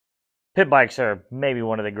Pit bikes are maybe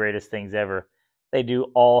one of the greatest things ever. They do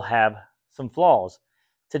all have some flaws.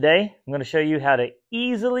 Today, I'm going to show you how to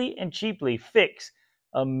easily and cheaply fix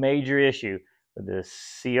a major issue with the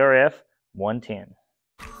CRF 110.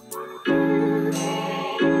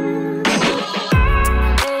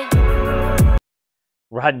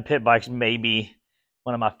 Riding pit bikes may be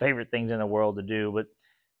one of my favorite things in the world to do, but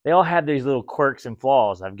they all have these little quirks and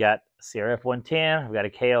flaws. I've got a CRF110, I've got a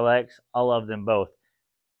KLX. I love them both.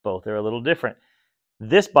 Both are a little different.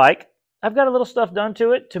 This bike, I've got a little stuff done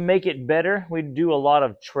to it to make it better. We do a lot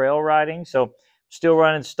of trail riding, so still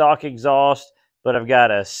running stock exhaust, but I've got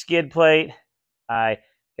a skid plate. I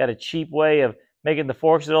got a cheap way of making the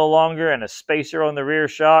forks a little longer and a spacer on the rear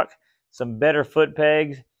shock, some better foot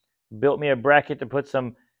pegs, built me a bracket to put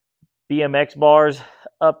some BMX bars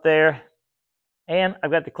up there, and I've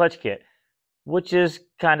got the clutch kit, which is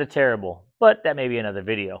kind of terrible, but that may be another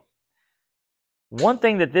video. One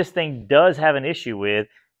thing that this thing does have an issue with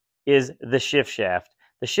is the shift shaft.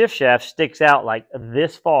 The shift shaft sticks out like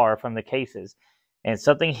this far from the cases, and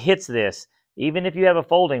something hits this. Even if you have a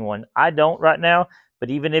folding one, I don't right now,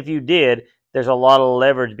 but even if you did, there's a lot of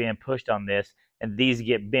leverage being pushed on this, and these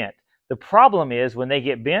get bent. The problem is when they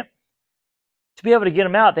get bent, to be able to get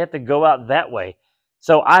them out, they have to go out that way.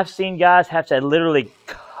 So I've seen guys have to literally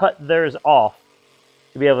cut theirs off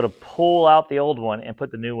to be able to pull out the old one and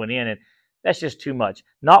put the new one in, and that's just too much.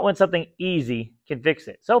 Not when something easy can fix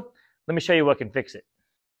it. So let me show you what can fix it.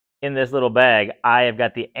 In this little bag, I have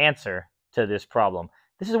got the answer to this problem.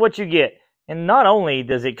 This is what you get. And not only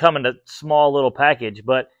does it come in a small little package,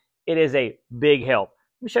 but it is a big help.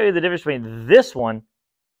 Let me show you the difference between this one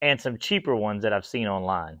and some cheaper ones that I've seen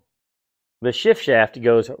online. The shift shaft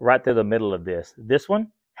goes right through the middle of this. This one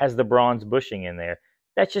has the bronze bushing in there.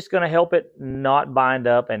 That's just going to help it not bind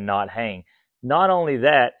up and not hang. Not only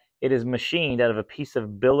that, it is machined out of a piece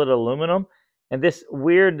of billet aluminum, and this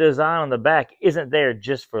weird design on the back isn't there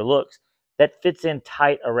just for looks. That fits in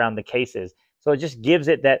tight around the cases, so it just gives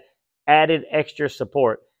it that added extra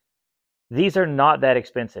support. These are not that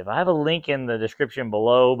expensive. I have a link in the description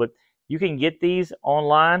below, but you can get these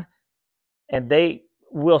online, and they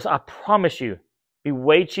will, I promise you, be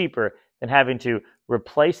way cheaper than having to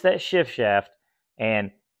replace that shift shaft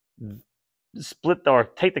and split or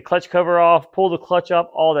take the clutch cover off, pull the clutch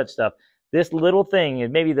up, all that stuff. This little thing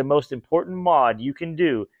is maybe the most important mod you can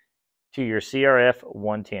do to your CRF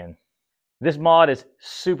 110. This mod is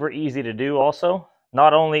super easy to do also.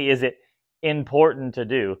 Not only is it important to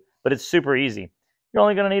do, but it's super easy. You're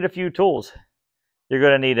only going to need a few tools. You're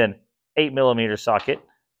going to need an 8mm socket,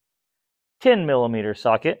 10mm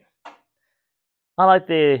socket. I like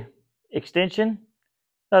the extension.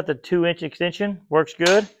 About the 2-inch extension, works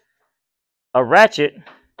good. A ratchet, and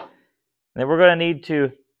then we're going to need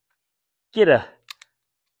to get a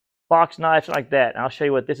box knife like that, and I'll show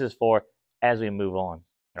you what this is for as we move on.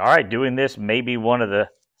 All right, doing this may be one of the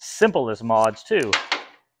simplest mods too.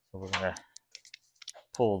 So we're going to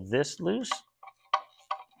pull this loose.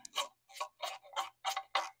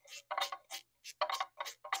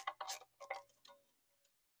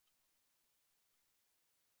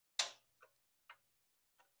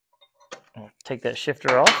 Take that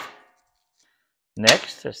shifter off.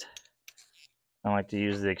 Next, I like to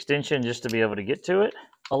use the extension just to be able to get to it.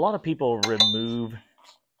 A lot of people remove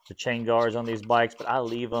the chain guards on these bikes, but I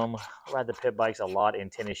leave them. I ride the pit bikes a lot in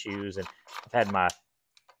tennis shoes, and I've had my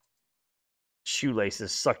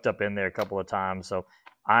shoelaces sucked up in there a couple of times, so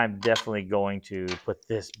I'm definitely going to put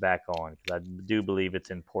this back on because I do believe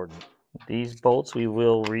it's important. These bolts we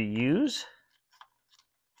will reuse.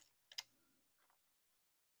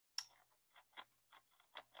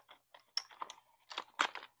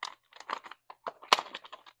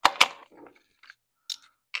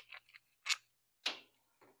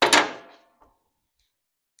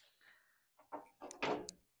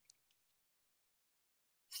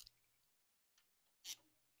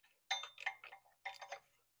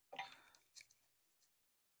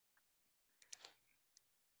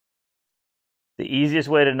 The easiest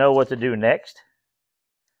way to know what to do next,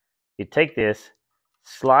 you take this,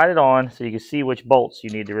 slide it on so you can see which bolts you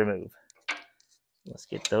need to remove. Let's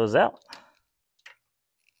get those out.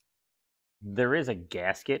 There is a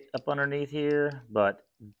gasket up underneath here, but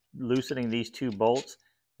loosening these two bolts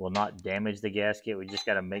will not damage the gasket. We just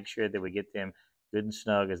got to make sure that we get them good and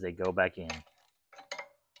snug as they go back in.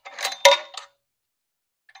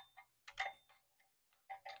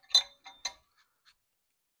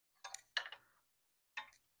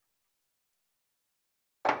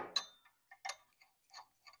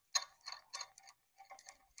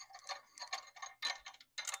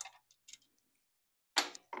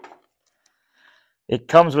 It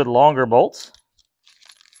comes with longer bolts.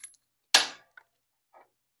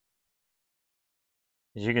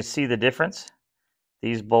 As you can see the difference,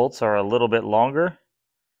 these bolts are a little bit longer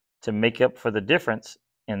to make up for the difference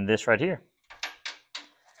in this right here.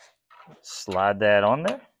 Slide that on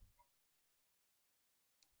there.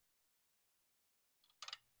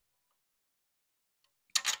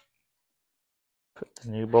 Put the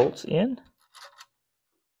new bolts in.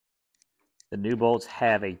 The new bolts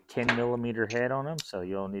have a 10mm head on them, so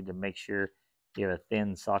you'll need to make sure you have a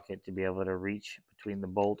thin socket to be able to reach between the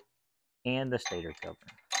bolt and the stator cover.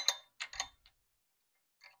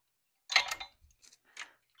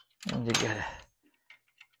 And you gotta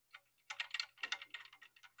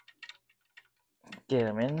get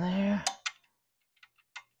them in there.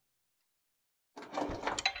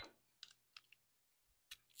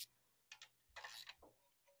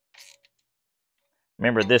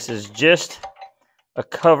 Remember, this is just a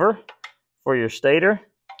cover for your stator.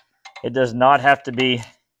 It does not have to be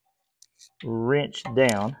wrenched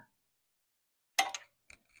down.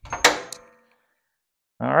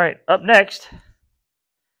 All right, up next,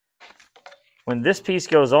 when this piece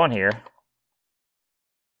goes on here,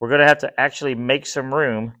 we're going to have to actually make some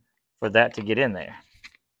room for that to get in there.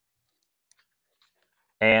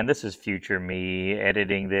 And this is future me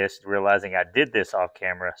editing this, realizing I did this off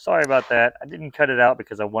camera. Sorry about that. I didn't cut it out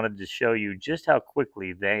because I wanted to show you just how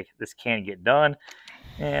quickly this can get done.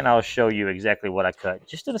 And I'll show you exactly what I cut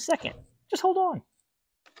just in a second. Just hold on.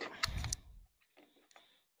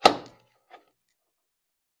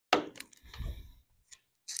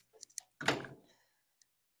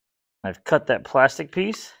 I've cut that plastic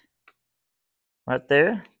piece right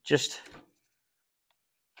there. Just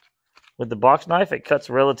with the box knife, it cuts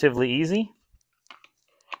relatively easy.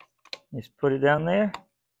 Just put it down there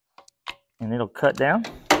and it'll cut down.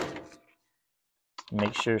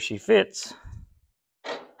 Make sure she fits.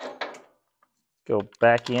 Go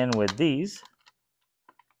back in with these.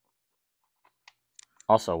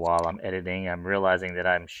 Also, while I'm editing, I'm realizing that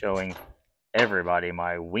I'm showing everybody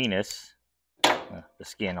my weenus, the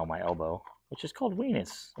skin on my elbow, which is called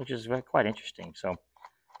weenus, which is quite interesting. So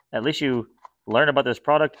at least you learn about this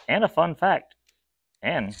product and a fun fact.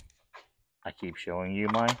 And I keep showing you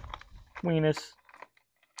my weenus.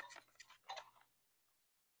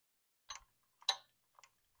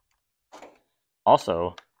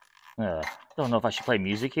 Also, don't know if I should play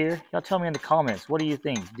music here. Y'all tell me in the comments, what do you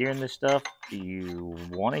think during this stuff? Do you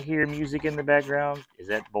want to hear music in the background? Is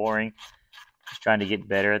that boring? Just trying to get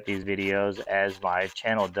better at these videos as my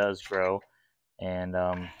channel does grow. And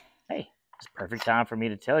hey, it's a perfect time for me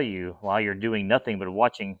to tell you, while you're doing nothing but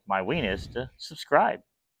watching my weenus, to subscribe.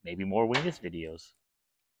 Maybe more weenus videos.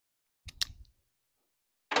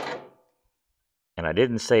 And I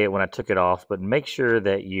didn't say it when I took it off, but make sure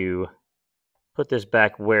that you put this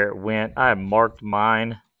back where it went. I marked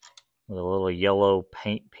mine with a little yellow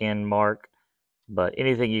paint pen mark, but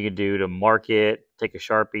anything you can do to mark it, take a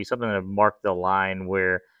Sharpie, something to mark the line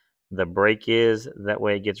where the brake is. That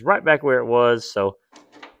way it gets right back where it was, so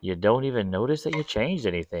you don't even notice that you changed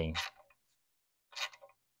anything.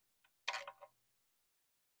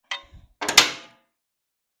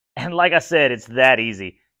 And like I said, it's that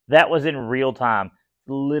easy. That was in real time.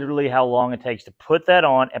 Literally how long it takes to put that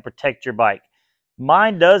on and protect your bike.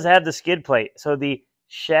 Mine does have the skid plate, so the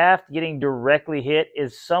shaft getting directly hit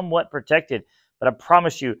is somewhat protected. But I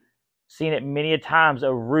promise you, seen it many a times,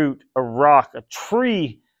 a root, a rock, a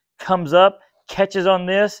tree comes up, catches on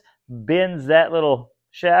this, bends that little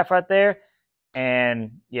shaft right there,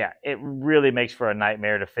 and yeah, it really makes for a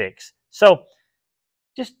nightmare to fix. So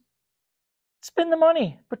just spend the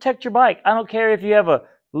money, protect your bike. I don't care if you have a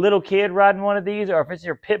little kid riding one of these or if it's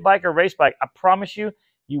your pit bike or race bike. I promise you,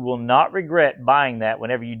 you will not regret buying that.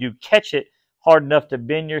 Whenever you do catch it hard enough to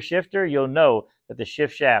bend your shifter, you'll know that the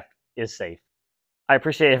shift shaft is safe. I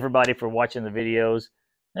appreciate everybody for watching the videos.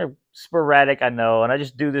 They're sporadic, I know, and I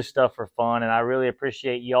just do this stuff for fun, and I really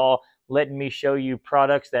appreciate y'all letting me show you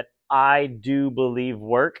products that I do believe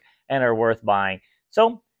work and are worth buying.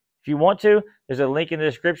 So if you want to, there's a link in the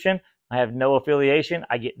description. I have no affiliation.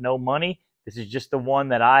 I get no money. This is just the one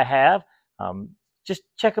that I have. Just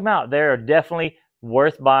check them out. They're definitely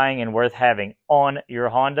worth buying and worth having on your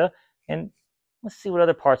Honda. And let's see what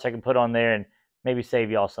other parts I can put on there and maybe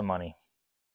save y'all some money.